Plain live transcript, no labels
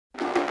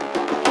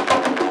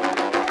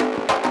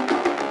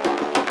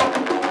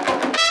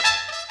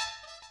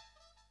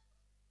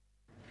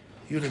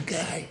you're the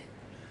guy.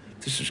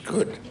 This is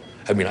good.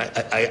 I mean,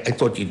 I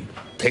thought you'd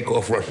take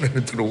off running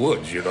into the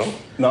woods, you know?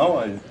 No,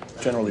 I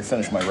generally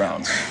finish my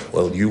rounds.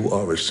 Well, you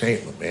are a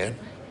saint, my man.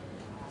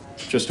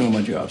 Just doing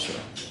my job, sir.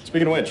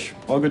 Speaking of which,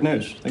 all good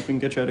news. Think we can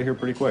get you out of here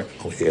pretty quick.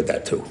 I'll hear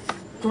that, too.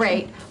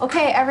 Great.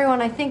 Okay, everyone,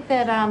 I think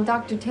that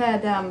Dr.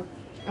 Ted,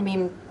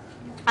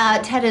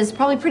 Ted is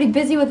probably pretty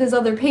busy with his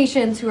other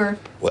patients who are...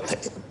 Well,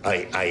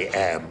 I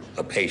am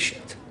a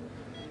patient.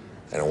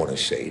 And I want to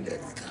say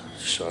that,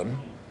 son,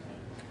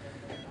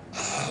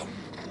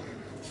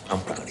 I'm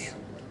proud of you.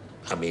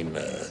 I mean,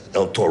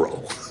 El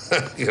Toro.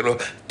 You know,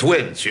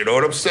 twins, you know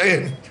what I'm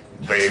saying?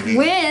 Baby.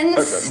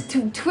 Twins?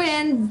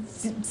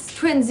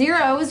 Twin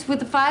zeros with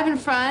the 5 in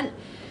front.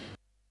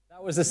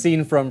 That was a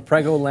scene from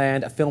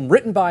Preggoland, a film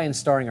written by and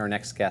starring our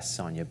next guest,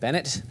 Sonja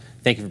Bennett.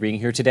 Thank you for being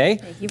here today.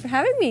 Thank you for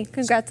having me.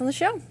 Congrats on the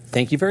show.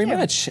 Thank you very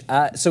much.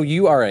 So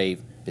you are a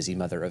busy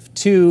mother of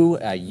 2.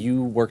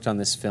 You worked on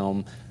this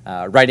film,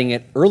 writing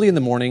it early in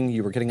the morning.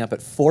 You were getting up at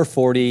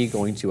 4:40,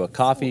 going to a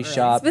coffee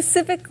shop.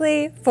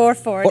 Specifically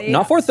 4:40.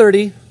 Not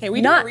 4:30. Hey,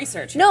 we do our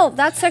research. No,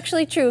 that's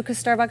actually true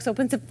because Starbucks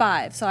opens at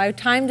 5, so I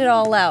timed it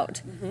all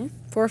out.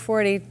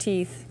 4:40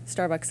 teeth,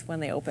 Starbucks when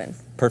they open.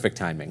 Perfect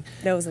timing.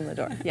 Nose in the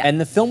door. Yeah. And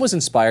the film was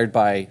inspired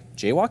by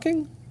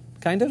jaywalking,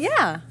 kind of?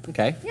 Yeah.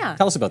 Okay. Yeah.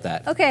 Tell us about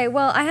that. Okay,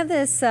 well, I have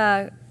this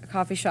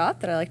coffee shop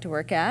that I like to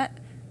work at.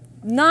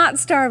 Not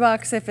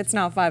Starbucks if it's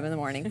not 5 in the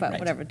morning, but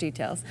whatever,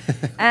 details.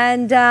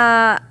 And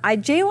I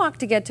jaywalk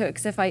to get to it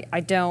because if I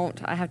don't,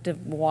 I have to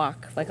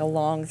walk like a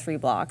long 3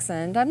 blocks,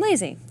 and I'm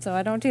lazy, so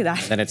I don't do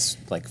that. Then it's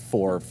like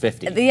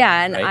 4:50.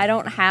 Yeah, and I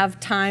don't have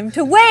time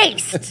to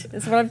waste,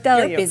 is what I'm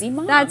telling you. You're a busy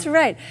mom. That's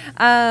right.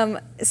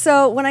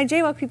 So when I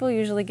jaywalk, people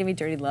usually give me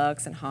dirty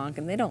looks and honk,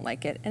 and they don't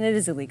like it, and it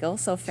is illegal,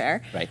 so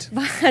fair. Right.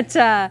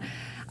 But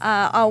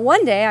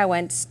one day I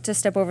went to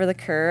step over the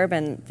curb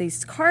and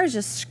these cars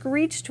just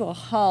screeched to a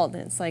halt,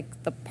 and it's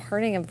like the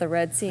parting of the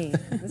Red Sea.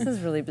 This is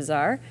really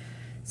bizarre.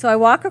 So I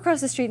walk across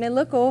the street and I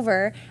look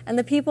over and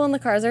the people in the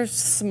cars are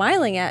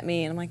smiling at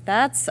me, and I'm like,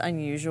 that's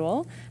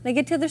unusual. And I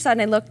get to the other side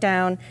and I look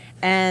down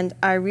and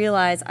I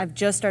realize I've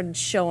just started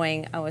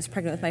showing I was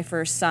pregnant with my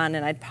first son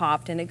and I'd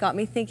popped, and it got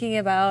me thinking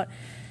about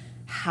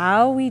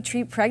how we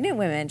treat pregnant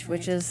women,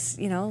 which is,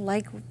 you know,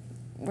 like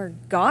we're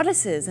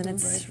goddesses, and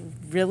it's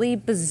really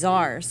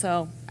bizarre.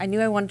 So I knew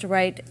I wanted to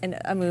write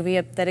a movie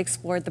that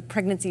explored the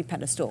pregnancy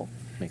pedestal.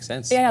 Makes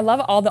sense. Yeah, I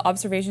love all the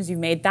observations you've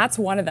made. That's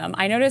one of them.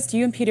 I noticed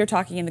you and Peter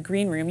talking in the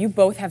green room. You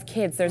both have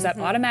kids. There's that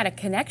automatic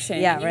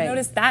connection. Yeah, you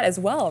noticed that as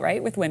well,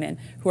 right, with women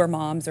who are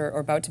moms or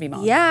about to be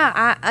moms.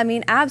 Yeah, I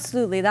mean,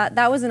 absolutely.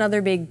 That was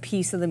another big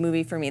piece of the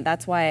movie for me.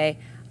 That's why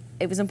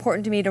it was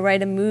important to me to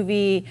write a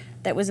movie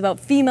that was about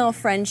female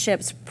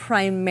friendships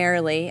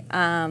primarily.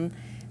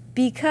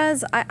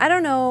 Because I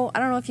don't know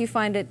if you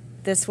find it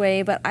this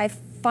way, but I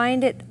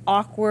find it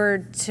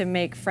awkward to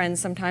make friends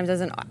sometimes as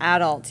an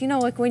adult. You know,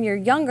 like when you're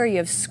younger, you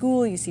have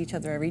school, you see each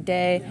other every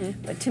day,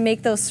 but to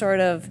make those sort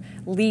of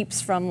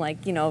leaps from,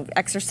 like, you know,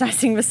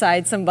 exercising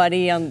beside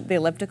somebody on the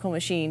elliptical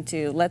machine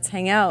to let's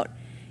hang out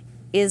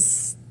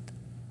is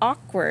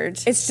awkward.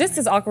 It's just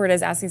as awkward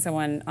as asking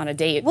someone on a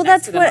date. Well,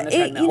 that's what or do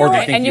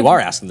you think you are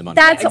asking them on a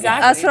date?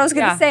 That's what I was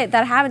going to say.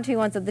 That happened to me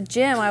once at the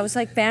gym. I was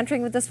like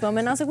bantering with this woman,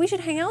 and I was like, we should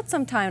hang out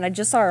sometime. And I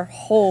just saw her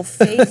whole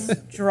face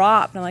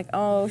drop. And I'm like,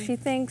 oh, she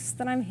thinks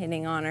that I'm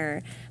hitting on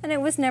her. And it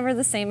was never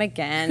the same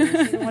again. She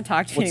didn't want to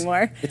talk to me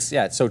anymore. It's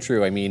so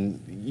true. I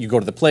mean, you go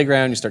to the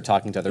playground, you start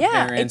talking to other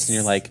parents, and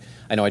you're like,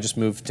 I know I just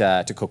moved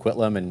to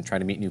Coquitlam and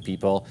trying to meet new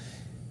people.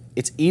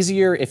 It's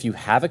easier if you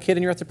have a kid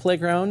and you're at the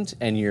playground,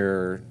 and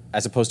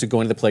as opposed to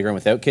going to the playground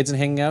without kids and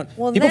hanging out.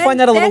 Well, people find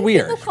that a little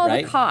weird, people call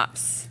right? the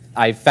cops.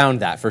 I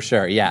found that for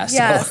sure, yeah.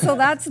 Yeah, so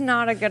that's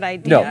not a good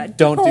idea. No,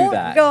 don't do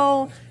that.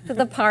 Don't go to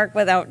the park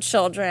without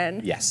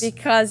children. Yes.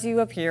 Because you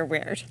appear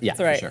weird. Yeah,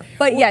 that's right. For sure.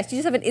 But yes, you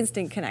just have an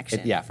instant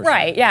connection. Yeah, for sure.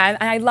 Right, yeah,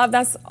 and I love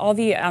that's all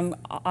the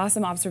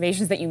awesome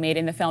observations that you made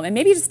in the film. And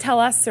maybe just tell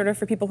us, sort of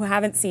for people who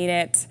haven't seen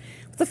it,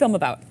 what's the film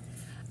about?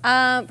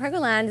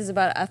 Preggoland is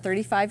about a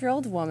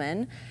 35-year-old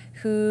woman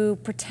who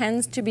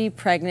pretends to be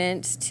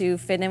pregnant to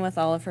fit in with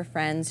all of her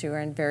friends who are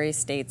in various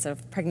states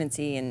of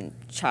pregnancy and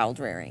child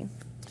rearing.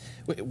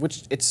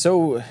 Which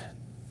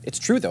it's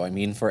true though. I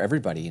mean, for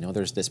everybody, you know,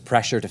 there's this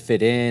pressure to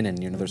fit in,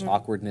 and you know, there's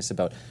awkwardness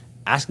about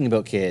asking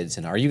about kids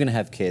and are you going to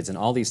have kids and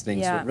all these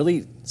things. So it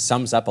really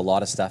sums up a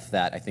lot of stuff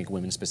that I think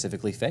women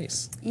specifically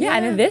face. Yeah,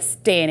 and in this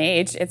day and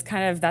age, it's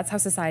kind of, that's how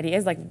society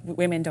is. Like,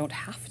 women don't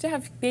have to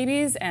have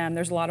babies, and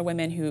there's a lot of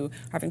women who are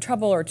having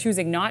trouble or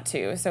choosing not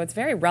to. So it's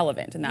very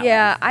relevant in that way.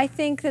 Yeah, I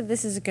think that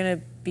this is going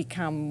to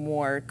become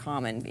more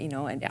common, you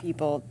know, and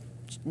people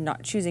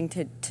not choosing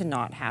to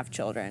not have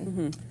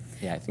children.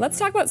 Yeah, let's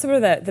talk about some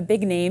of the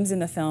big names in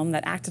the film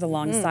that acted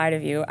alongside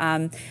of you.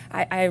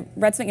 I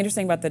read something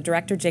interesting about the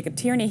director, Jacob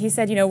Tierney. He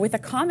said, you know, with a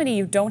comedy,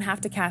 you don't have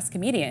to cast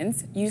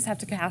comedians. You just have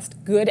to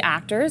cast good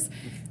actors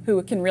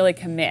who can really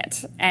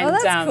commit. And, oh,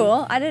 that's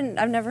cool.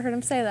 I've never heard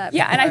him say that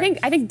Yeah, before. and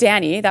I think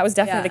Danny, that was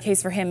definitely the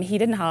case for him. He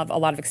didn't have a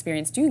lot of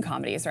experience doing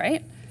comedies,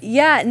 right?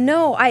 Yeah,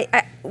 no,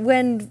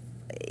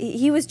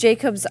 he was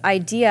Jacob's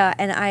idea,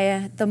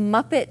 and the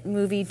Muppet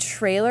movie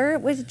trailer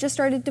was just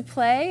started to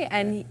play,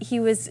 and he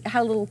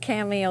had a little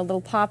cameo, a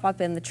little pop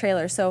up in the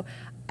trailer. So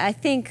I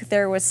think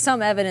there was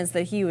some evidence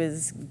that he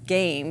was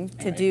game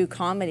to do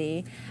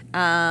comedy.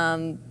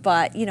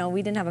 But you know,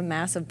 we didn't have a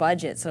massive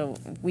budget, so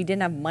we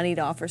didn't have money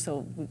to offer,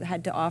 so we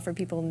had to offer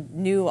people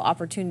new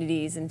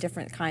opportunities and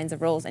different kinds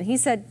of roles. And he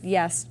said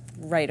yes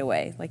right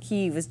away. Like,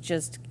 he was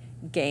just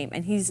game,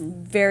 and he's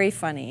very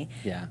funny.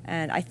 Yeah.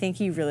 And I think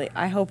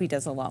I hope he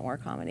does a lot more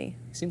comedy.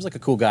 He seems like a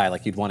cool guy,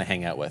 like you'd want to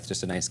hang out with,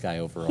 just a nice guy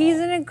overall. He's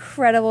an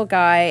incredible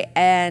guy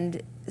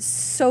and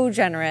so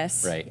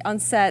generous. Right. On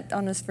set,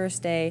 on his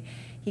first day,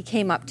 he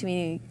came up to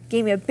me and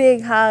gave me a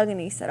big hug, and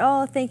he said,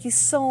 "Oh, thank you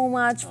so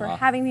much for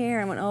having me here."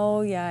 I went, "Oh,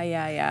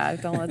 yeah.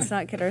 Let's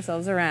not kid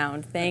ourselves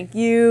around. Thank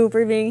you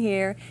for being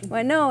here." He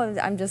went, "No,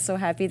 I'm just so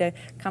happy to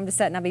come to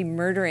set and not be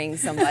murdering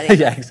somebody."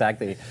 Yeah,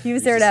 exactly. He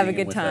was there to have a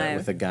good with time.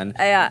 with a gun.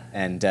 Yeah.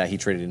 And he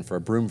traded in for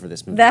a broom for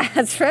this movie.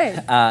 That's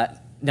right.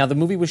 Now, the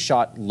movie was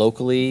shot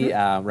locally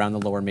around the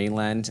Lower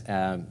Mainland.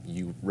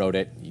 You wrote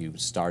it, you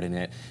starred in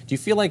it. Do you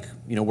feel like,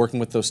 you know,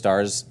 working with those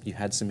stars, you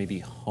had some maybe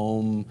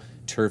home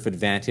turf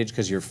advantage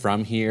because you're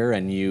from here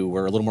and you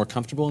were a little more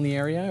comfortable in the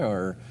area,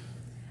 or?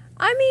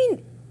 I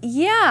mean,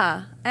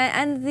 yeah.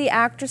 And the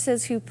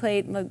actresses who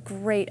played,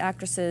 great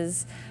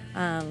actresses,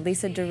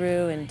 Lisa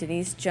DeRue and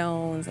Denise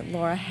Jones and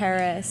Laura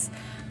Harris,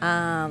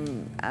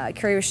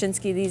 Kerry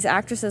Wyszynski, these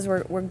actresses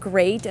were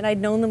great, and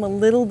I'd known them a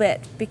little bit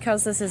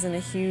because this isn't a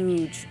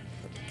huge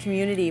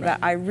community, but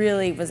I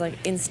really was like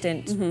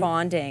instant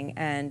bonding,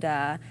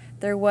 and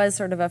there was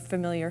sort of a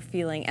familiar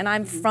feeling. And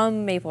I'm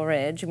from Maple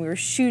Ridge, and we were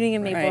shooting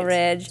in Maple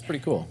Ridge. It's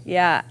pretty cool.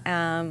 Yeah.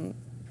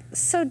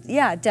 So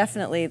yeah,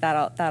 definitely that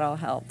all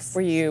helps.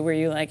 Were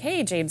you like,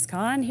 hey, James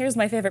Caan, here's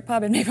my favorite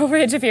pub in Maple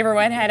Ridge if you ever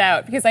want to head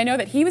out? Because I know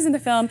that he was in the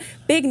film,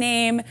 big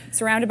name,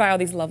 surrounded by all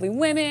these lovely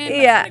women.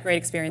 Yeah. What a great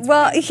experience.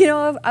 Well, you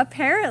know,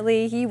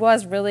 apparently he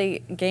was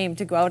really game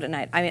to go out at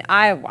night. I mean,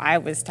 I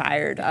was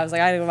tired. I was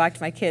like, I gotta go back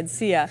to my kids.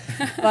 See ya.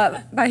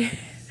 But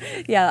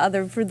yeah,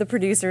 the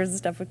producers and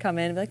stuff would come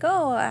in and be like,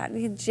 "Oh,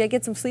 did you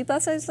get some sleep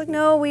last night?" I was like,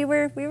 "No, we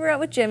were out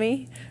with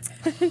Jimmy."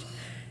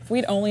 If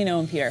we'd only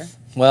known Peter.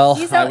 Well,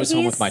 I was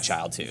home with my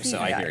child too, so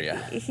I hear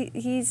you.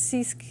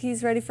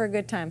 He's ready for a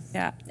good time.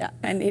 Yeah.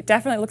 And it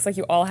definitely looks like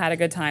you all had a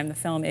good time. The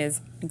film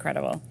is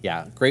incredible.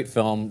 Yeah, great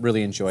film.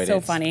 Really enjoyed it.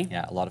 So funny.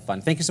 Yeah, a lot of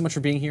fun. Thank you so much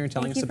for being here and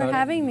telling us about it.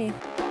 Thank you for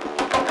having me.